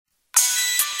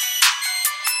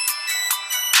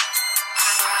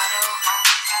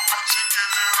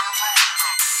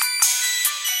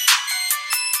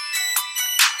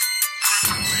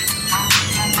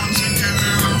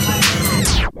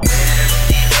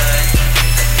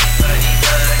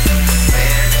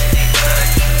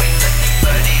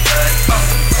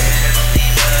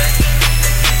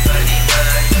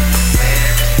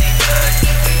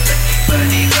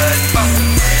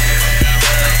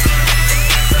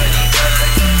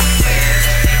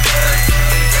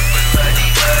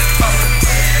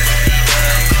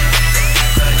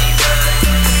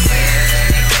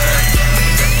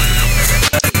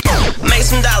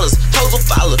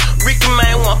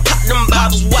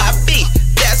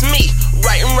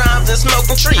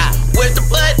fucking tree. With the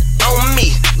bud on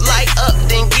me, light up,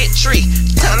 then get tree.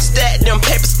 Time to stack them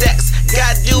paper stacks,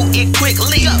 gotta do it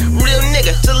quickly. Real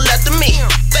nigga to the left of me,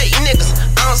 fake niggas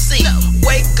I don't see.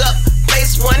 Wake up,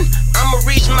 face one, I'ma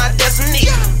reach my destiny.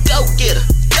 Go get her,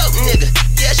 dope nigga,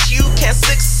 yes you can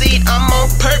succeed. I'm on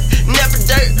perk, never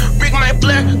dirt. Rick my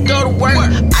blur, go to work.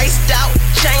 Iced out,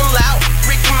 chain loud,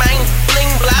 Ricky Mane,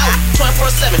 bling blow.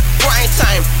 24/7, grind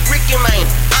time, Ricky Mane,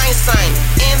 Einstein,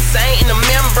 insane in the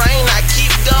membrane. I keep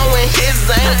going, his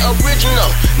ain't original,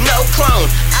 no clone.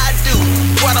 I do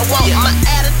what I want, my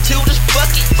attitude is fuck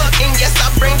it, and yes I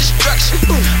bring destruction.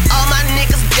 All my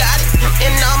niggas got it,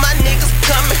 and all my niggas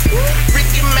coming.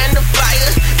 Ricky Man the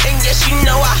fire, and yes you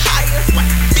know I hire.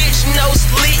 Bitch no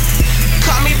sleep,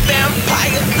 call me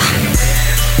vampire.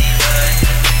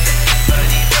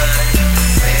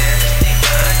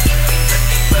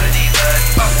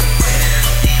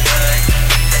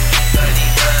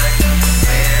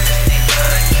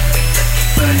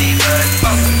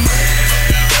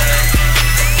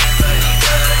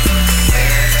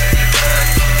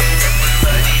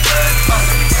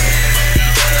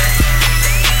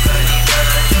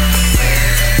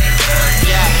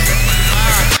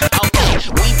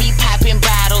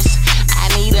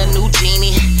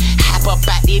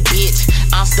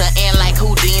 I'm stuntin' like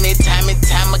Houdini, time and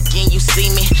time again you see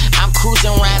me. I'm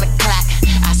cruising round the clock,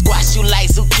 I squash you like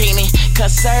zucchini.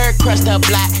 Cause sir, crush the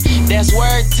block, there's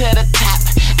word to the top.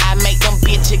 I make them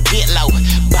bitches get low,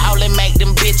 ballin' make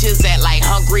them bitches act like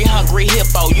hungry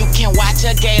hippo. You can watch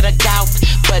a gator golf,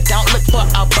 but don't look for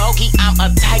a bogey. I'm a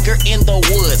tiger in the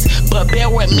woods, but bear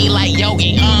with me like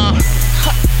Yogi. I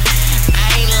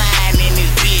ain't lying in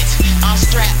this bitch, I'm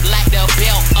strapped like the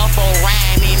belt up on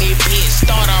Ryan in this bitch.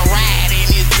 Start a ride in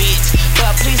this bitch,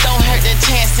 but please don't hurt the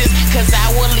chances, cause I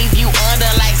will leave you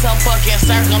under like some fucking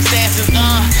circumstances.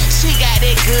 She got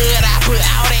it good, I put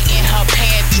all that in her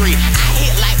pantry. I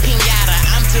hit like pinata,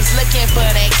 I'm just looking for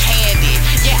that candy.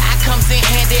 Yeah, I comes in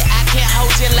handy, I can hold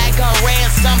you like a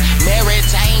ransom. Marriage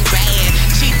ain't bad,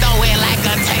 she throw it like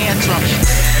a tantrum.